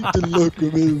 meu, muito louco,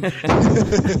 meu.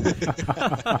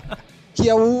 Que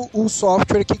é o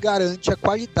software que garante a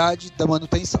qualidade da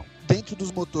manutenção. Dentro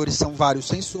dos motores são vários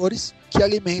sensores que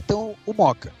alimentam o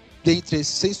MOCA. Dentre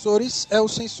esses sensores,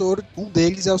 um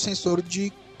deles é o sensor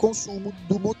de consumo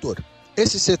do motor.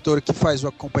 Esse setor que faz o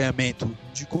acompanhamento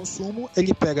de consumo,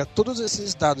 ele pega todos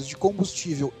esses dados de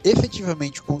combustível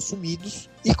efetivamente consumidos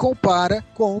e compara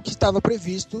com o que estava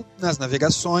previsto nas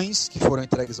navegações que foram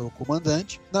entregues ao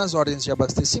comandante, nas ordens de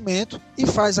abastecimento, e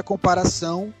faz a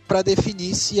comparação para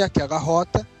definir se aquela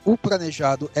rota, o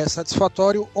planejado, é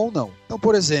satisfatório ou não. Então,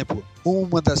 por exemplo,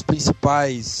 uma das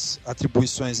principais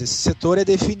atribuições desse setor é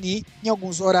definir em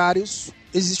alguns horários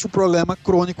existe um problema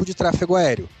crônico de tráfego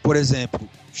aéreo. Por exemplo,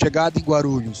 chegada em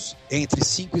Guarulhos entre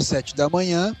 5 e 7 da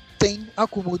manhã, tem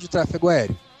acúmulo de tráfego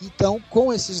aéreo. Então,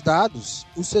 com esses dados,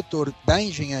 o setor da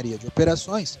engenharia de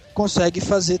operações consegue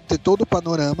ter todo o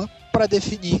panorama para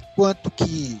definir quanto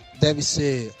que deve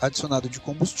ser adicionado de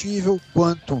combustível,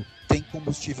 quanto tem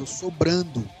combustível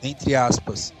sobrando, entre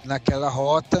aspas, naquela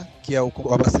rota, que é o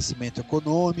abastecimento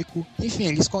econômico. Enfim,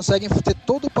 eles conseguem ter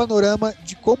todo o panorama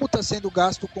de como está sendo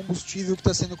gasto o combustível que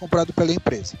está sendo comprado pela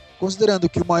empresa. Considerando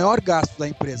que o maior gasto da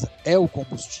empresa é o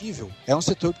combustível, é um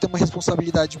setor que tem uma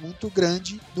responsabilidade muito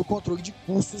grande no controle de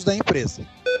custos da empresa.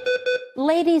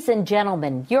 Ladies and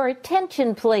gentlemen, your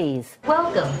attention please.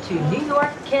 Welcome to New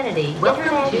York Kennedy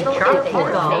International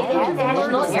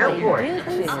Airport.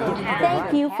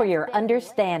 Thank you for your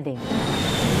understanding.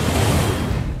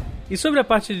 E sobre a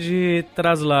parte de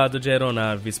traslado de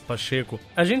aeronaves, Pacheco,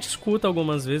 a gente escuta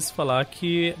algumas vezes falar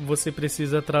que você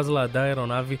precisa trasladar a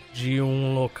aeronave de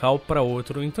um local para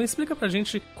outro. Então explica pra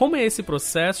gente como é esse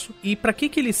processo e para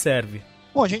que ele serve.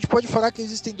 Bom, a gente pode falar que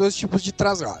existem 2 tipos de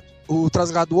traslado. O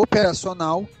traslado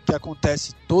operacional, que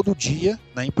acontece todo dia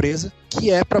na empresa,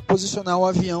 que é para posicionar o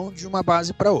avião de uma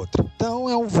base para outra. Então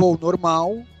é um voo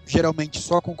normal, geralmente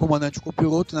só com o comandante e com o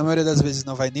piloto, na maioria das vezes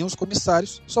não vai nem os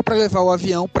comissários, só para levar o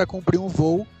avião para cumprir um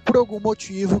voo por algum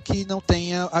motivo que não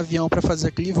tenha avião para fazer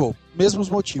aquele voo. Mesmos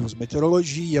motivos,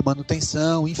 meteorologia,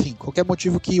 manutenção, enfim, qualquer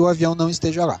motivo que o avião não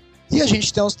esteja lá. E a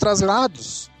gente tem os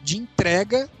traslados de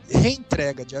entrega,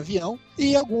 reentrega de avião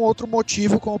e algum outro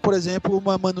motivo, como por exemplo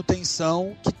uma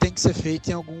manutenção que tem que ser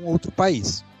feita em algum outro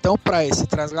país. Então, para esse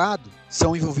traslado,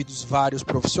 são envolvidos vários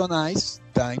profissionais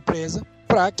da empresa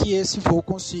para que esse voo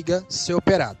consiga ser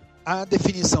operado. A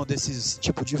definição desse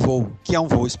tipo de voo, que é um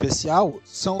voo especial,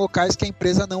 são locais que a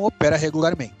empresa não opera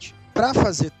regularmente. Para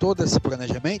fazer todo esse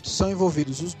planejamento, são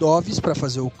envolvidos os DOVs para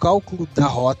fazer o cálculo da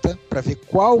rota, para ver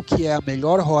qual que é a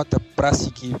melhor rota para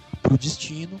seguir para o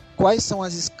destino, quais são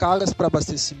as escalas para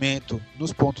abastecimento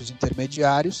nos pontos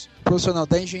intermediários, o profissional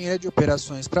da engenharia de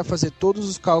operações para fazer todos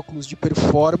os cálculos de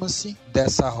performance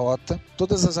dessa rota,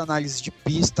 todas as análises de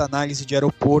pista, análise de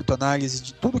aeroporto, análise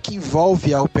de tudo que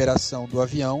envolve a operação do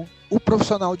avião. O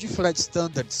profissional de Flight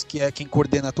Standards, que é quem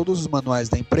coordena todos os manuais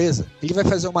da empresa, ele vai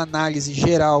fazer uma análise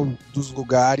geral dos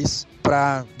lugares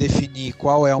para definir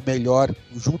qual é o melhor,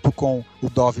 junto com o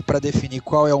DOV, para definir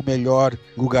qual é o melhor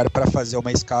lugar para fazer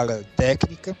uma escala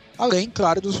técnica. Além,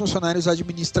 claro, dos funcionários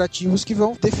administrativos que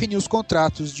vão definir os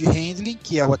contratos de handling,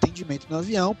 que é o atendimento no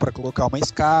avião, para colocar uma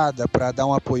escada, para dar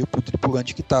um apoio para o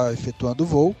tripulante que está efetuando o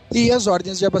voo, e as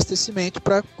ordens de abastecimento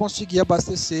para conseguir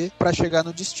abastecer para chegar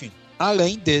no destino.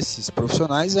 Além desses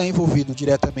profissionais, é envolvido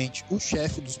diretamente o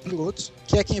chefe dos pilotos,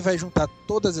 que é quem vai juntar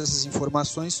todas essas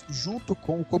informações junto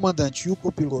com o comandante e o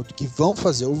copiloto que vão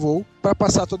fazer o voo, para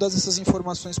passar todas essas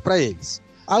informações para eles.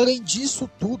 Além disso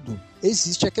tudo,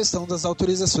 existe a questão das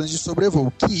autorizações de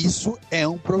sobrevoo, que isso é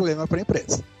um problema para a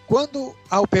empresa. Quando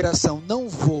a operação não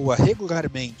voa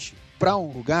regularmente para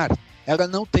um lugar, ela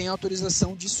não tem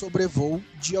autorização de sobrevoo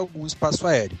de algum espaço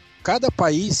aéreo. Cada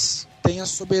país tem a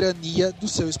soberania do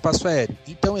seu espaço aéreo,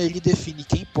 então ele define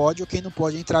quem pode ou quem não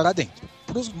pode entrar lá dentro.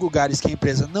 Para os lugares que a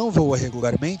empresa não voa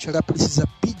regularmente, ela precisa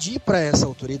pedir para essa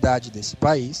autoridade desse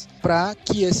país para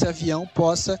que esse avião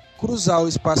possa cruzar o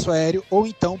espaço aéreo ou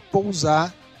então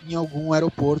pousar em algum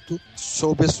aeroporto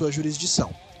sob a sua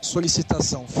jurisdição.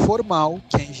 Solicitação formal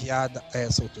que é enviada a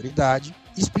essa autoridade,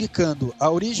 explicando a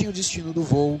origem e o destino do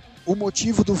voo, o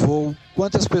motivo do voo,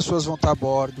 quantas pessoas vão estar a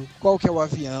bordo, qual que é o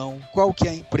avião, qual que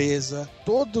é a empresa,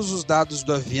 todos os dados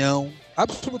do avião,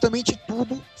 absolutamente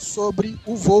tudo sobre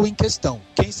o voo em questão.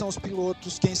 Quem são os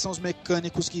pilotos, quem são os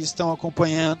mecânicos que estão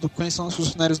acompanhando, quem são os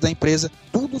funcionários da empresa,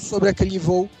 tudo sobre aquele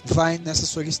voo vai nessa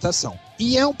solicitação.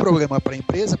 E é um problema para a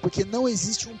empresa porque não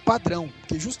existe um padrão,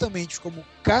 porque justamente como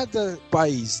cada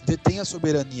país detém a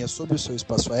soberania sobre o seu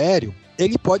espaço aéreo,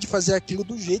 ele pode fazer aquilo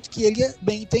do jeito que ele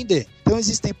bem entender. Então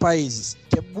existem países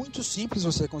que é muito simples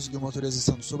você conseguir uma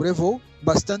autorização de sobrevoo,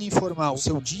 bastando informar o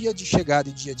seu dia de chegada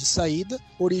e dia de saída,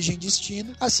 origem e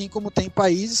destino, assim como tem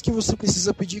países que você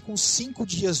precisa pedir com 5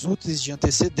 dias úteis de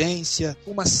antecedência,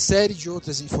 uma série de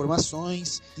outras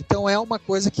informações. Então é uma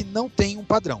coisa que não tem um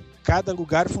padrão. Cada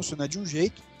lugar funciona de um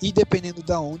jeito e dependendo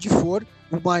de onde for,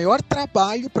 o maior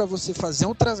trabalho para você fazer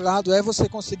um traslado é você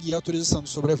conseguir a autorização de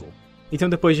sobrevoo. Então,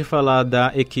 depois de falar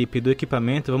da equipe e do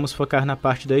equipamento, vamos focar na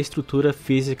parte da estrutura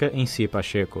física em si,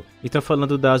 Pacheco. Então,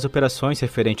 falando das operações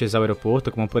referentes ao aeroporto,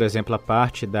 como por exemplo a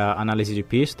parte da análise de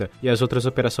pista e as outras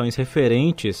operações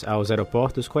referentes aos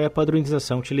aeroportos, qual é a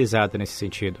padronização utilizada nesse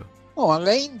sentido? Bom,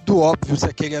 além do óbvio se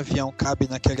aquele avião cabe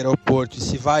naquele aeroporto e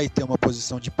se vai ter uma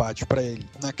posição de pátio para ele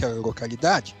naquela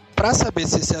localidade, para saber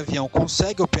se esse avião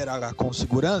consegue operar lá com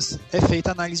segurança, é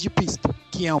feita a análise de pista,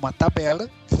 que é uma tabela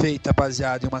feita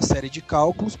baseada em uma série de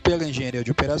cálculos pela engenharia de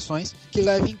operações que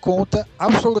leva em conta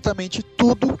absolutamente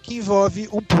tudo que envolve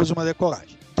um pouso e uma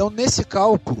decolagem. Então, nesse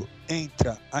cálculo,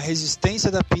 entra a resistência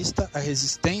da pista, a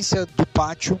resistência do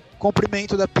pátio,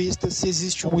 comprimento da pista, se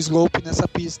existe um slope nessa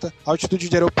pista, altitude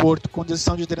de aeroporto,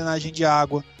 condição de drenagem de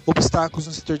água, obstáculos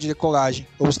no setor de decolagem,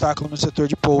 obstáculo no setor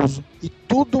de pouso e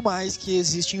tudo mais que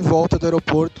existe em volta do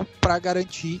aeroporto para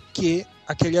garantir que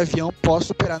aquele avião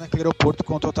possa operar naquele aeroporto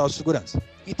com total segurança.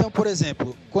 Então, por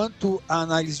exemplo, quanto à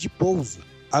análise de pouso,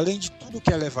 além de tudo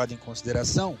que é levado em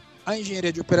consideração, a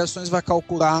engenharia de operações vai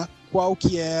calcular qual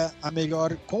que é a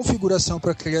melhor configuração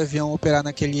para aquele avião operar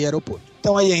naquele aeroporto.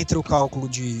 Então aí entra o cálculo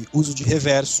de uso de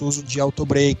reverso, uso de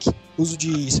auto-brake, uso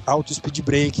de auto-speed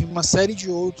brake, uma série de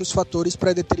outros fatores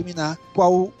para determinar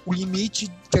qual o limite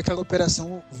que aquela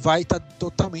operação vai estar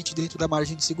totalmente dentro da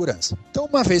margem de segurança. Então,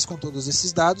 uma vez com todos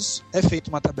esses dados, é feita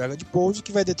uma tabela de pouso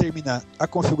que vai determinar a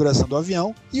configuração do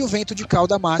avião e o vento de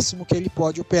cauda máximo que ele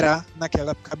pode operar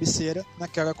naquela cabeceira,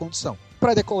 naquela condição.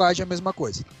 Para decolagem é a mesma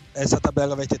coisa. Essa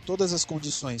tabela vai ter todas as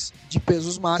condições de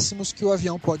pesos máximos que o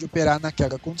avião pode operar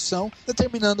naquela condição,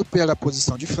 determinando pela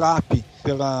posição de flap,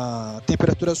 pela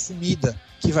temperatura assumida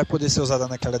que vai poder ser usada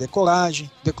naquela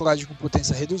decolagem com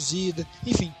potência reduzida,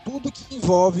 enfim, tudo que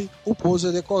envolve o pouso e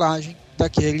a decolagem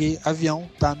daquele avião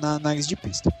está na análise de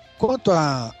pista. Quanto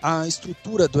à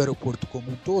estrutura do aeroporto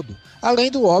como um todo,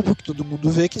 além do óbvio que todo mundo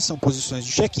vê que são posições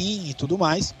de check-in e tudo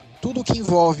mais, tudo que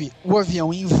envolve o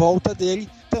avião em volta dele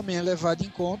também é levado em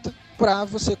conta para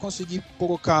você conseguir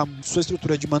colocar sua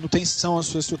estrutura de manutenção, a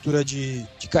sua estrutura de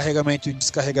carregamento e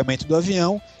descarregamento do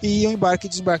avião e o embarque e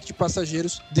desembarque de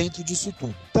passageiros dentro disso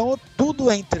tudo. Então,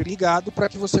 tudo é interligado para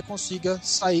que você consiga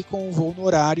sair com o voo no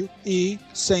horário e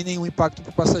sem nenhum impacto para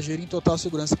o passageiro, em total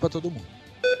segurança para todo mundo.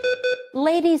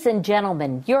 Ladies and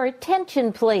gentlemen, your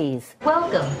attention please.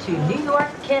 Welcome to New York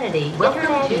Kennedy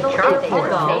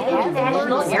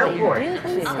International Airport.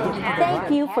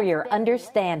 Thank you for your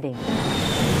understanding.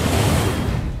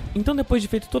 Então, depois de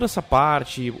feito toda essa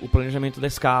parte, o planejamento da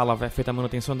escala, vai feita a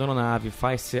manutenção da aeronave,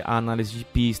 faz a análise de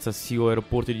pista, se o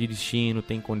aeroporto de destino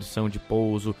tem condição de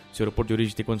pouso, se o aeroporto de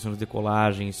origem tem condição de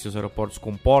decolagem, se os aeroportos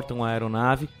comportam a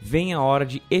aeronave, vem a hora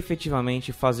de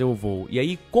efetivamente fazer o voo. E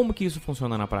aí, como que isso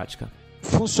funciona na prática?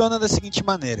 Funciona da seguinte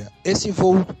maneira: esse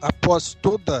voo, após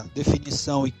toda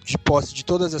definição e de posse de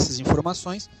todas essas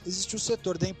informações, existe o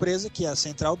setor da empresa, que é a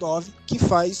Central DOV, que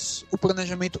faz o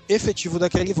planejamento efetivo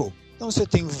daquele voo. Então você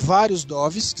tem vários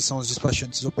DOVs, que são os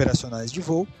despachantes operacionais de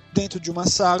voo, dentro de uma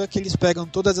sala que eles pegam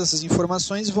todas essas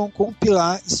informações e vão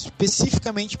compilar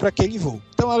especificamente para aquele voo.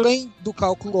 Então, além do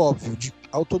cálculo óbvio de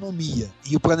autonomia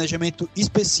e o planejamento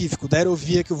específico da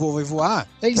aerovia que o voo vai voar,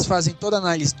 eles fazem toda a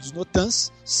análise dos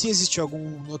NOTAMs. Se existe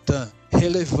algum NOTAM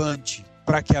relevante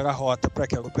para aquela rota, para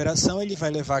aquela operação, ele vai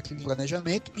levar aquele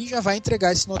planejamento e já vai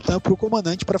entregar esse NOTAM para o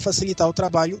comandante para facilitar o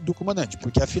trabalho do comandante,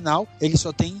 porque afinal ele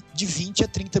só tem de 20 a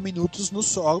 30 minutos no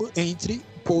solo entre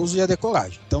o pouso e a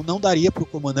decolagem. Então não daria para o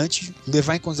comandante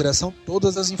levar em consideração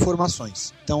todas as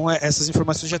informações. Então essas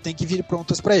informações já têm que vir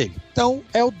prontas para ele. Então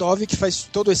é o DOV que faz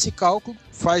todo esse cálculo,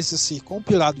 faz esse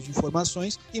compilado de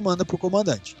informações e manda para o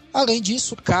comandante. Além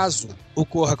disso, caso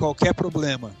ocorra qualquer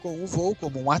problema com o voo,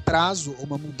 como um atraso,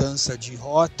 uma mudança de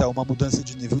rota, uma mudança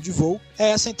de nível de voo,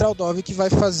 é a Central DOV que vai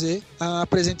fazer a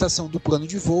apresentação do plano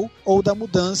de voo ou da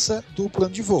mudança do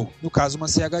plano de voo. No caso, uma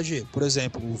CHG. Por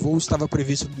exemplo, o voo estava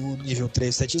previsto no nível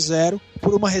 370,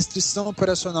 por uma restrição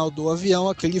operacional do avião,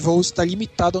 aquele voo está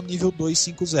limitado ao nível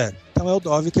 250. Então é o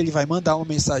DOV que ele vai mandar uma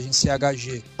mensagem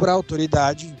CHG para a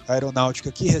autoridade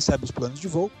aeronáutica que recebe os planos de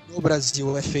voo. No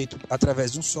Brasil é feito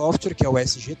através de um software, que é o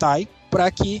SGTAI, para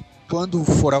que, quando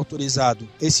for autorizado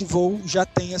esse voo, já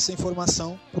tenha essa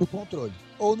informação para o controle.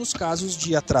 Ou nos casos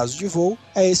de atraso de voo,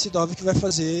 é esse DOV que vai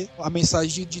fazer a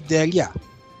mensagem de DLA.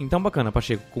 Então, bacana,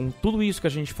 Pacheco, com tudo isso que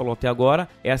a gente falou até agora,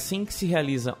 é assim que se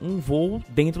realiza um voo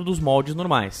dentro dos moldes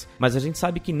normais. Mas a gente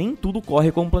sabe que nem tudo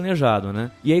corre como planejado,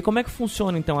 né? E aí, como é que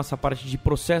funciona, então, essa parte de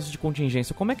processo de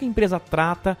contingência? Como é que a empresa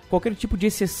trata qualquer tipo de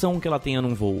exceção que ela tenha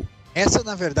num voo? Essa,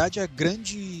 na verdade, é a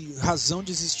grande razão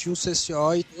de existir o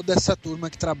CCO e toda essa turma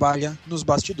que trabalha nos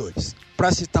bastidores.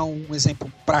 Para citar um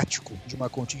exemplo prático de uma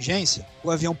contingência,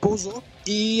 o avião pousou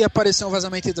e apareceu um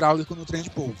vazamento hidráulico no trem de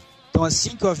pouso. Então,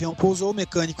 assim que o avião pousou, o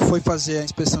mecânico foi fazer a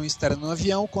inspeção externa no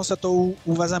avião, constatou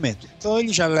o vazamento. Então,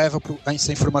 ele já leva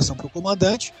essa informação para o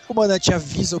comandante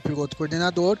avisa o piloto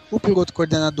coordenador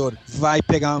vai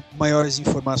pegar maiores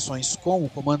informações com o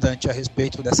comandante a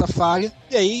respeito dessa falha,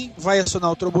 e aí vai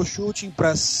acionar o troubleshooting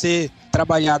para ser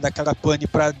trabalhada aquela pane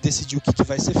para decidir o que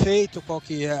vai ser feito, qual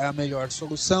que é a melhor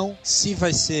solução, se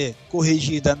vai ser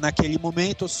corrigida naquele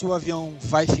momento ou se o avião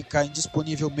vai ficar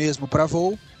indisponível mesmo para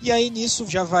voo. E aí nisso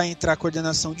já vai entrar a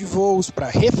coordenação de voos para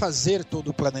refazer todo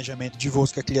o planejamento de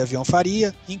voos que aquele avião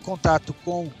faria, em contato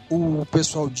com o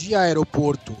pessoal de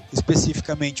aeroporto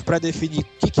especificamente para definir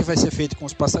o que vai ser feito com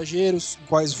os passageiros,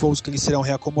 quais voos que eles serão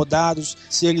reacomodados,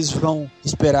 se eles vão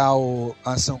esperar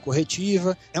a ação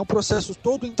corretiva. É um processo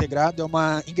todo integrado, é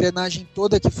uma engrenagem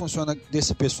toda que funciona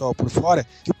desse pessoal por fora,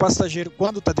 que o passageiro,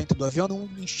 quando está dentro do avião, não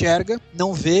enxerga,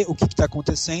 não vê o que está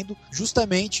acontecendo,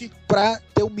 justamente para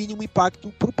ter o mínimo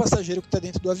impacto para o passageiro que está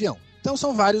dentro do avião. Então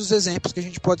são vários exemplos que a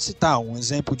gente pode citar. Um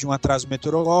exemplo de um atraso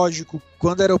meteorológico,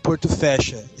 quando o aeroporto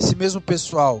fecha, esse mesmo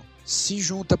pessoal se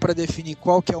junta para definir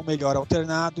qual que é o melhor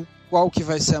alternado, qual que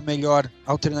vai ser a melhor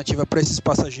alternativa para esses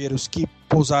passageiros que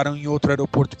pousaram em outro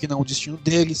aeroporto que não o destino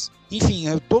deles. Enfim,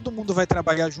 todo mundo vai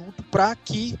trabalhar junto para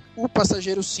que o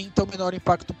passageiro sinta o menor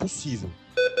impacto possível.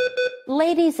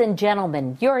 Ladies and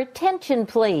gentlemen, your attention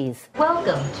please.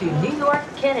 Welcome to New York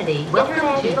Kennedy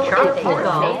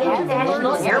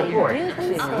International Airport.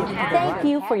 Thank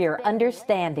you for your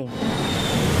understanding.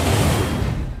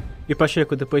 E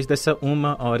Pacheco, depois dessa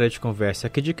 1 hora de conversa,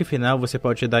 que dica final você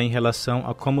pode dar em relação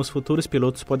a como os futuros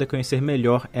pilotos podem conhecer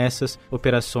melhor essas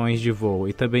operações de voo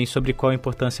e também sobre qual a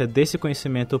importância desse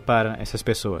conhecimento para essas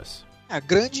pessoas? A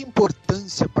grande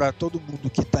importância para todo mundo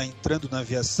que está entrando na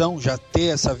aviação já ter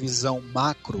essa visão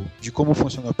macro de como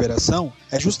funciona a operação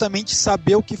é justamente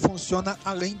saber o que funciona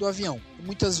além do avião.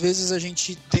 Muitas vezes a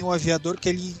gente tem um aviador que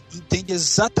ele entende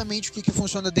exatamente o que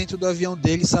funciona dentro do avião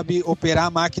dele, sabe operar a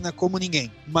máquina como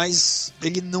ninguém, mas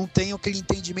ele não tem aquele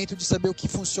entendimento de saber o que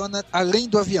funciona além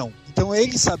do avião. Então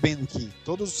ele sabendo que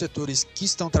todos os setores que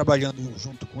estão trabalhando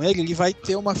junto com ele, ele vai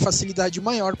ter uma facilidade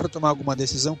maior para tomar alguma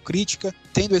decisão crítica.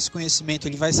 Tendo esse conhecimento,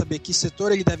 ele vai saber que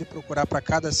setor ele deve procurar para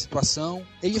cada situação.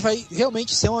 Ele vai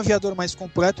realmente ser um aviador mais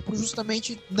completo por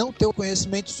justamente não ter o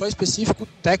conhecimento só específico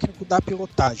técnico da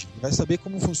pilotagem. Ele vai saber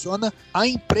como funciona a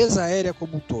empresa aérea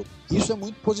como um todo. Isso é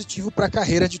muito positivo para a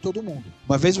carreira de todo mundo.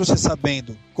 Uma vez você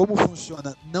sabendo como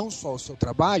funciona não só o seu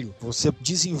trabalho, você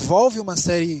desenvolve uma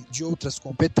série de outras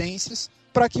competências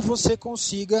para que você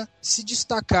consiga se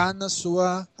destacar na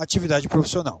sua atividade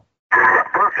profissional.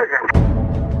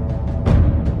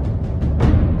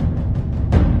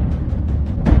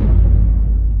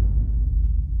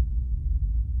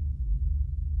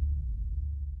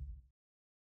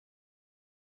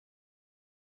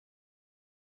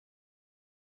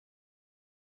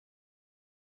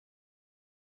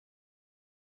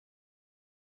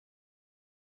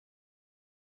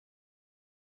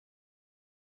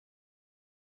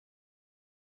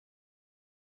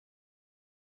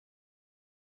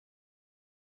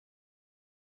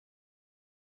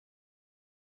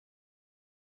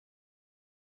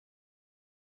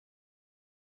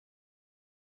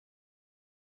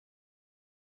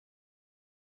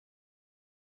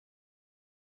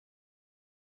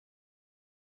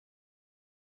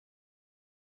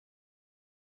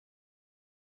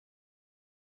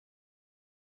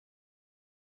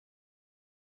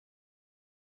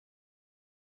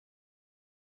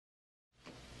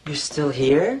 You're still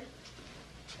here?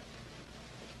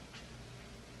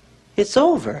 It's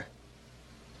over.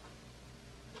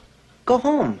 Go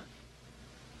home.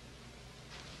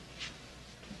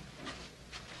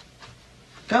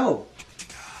 Go.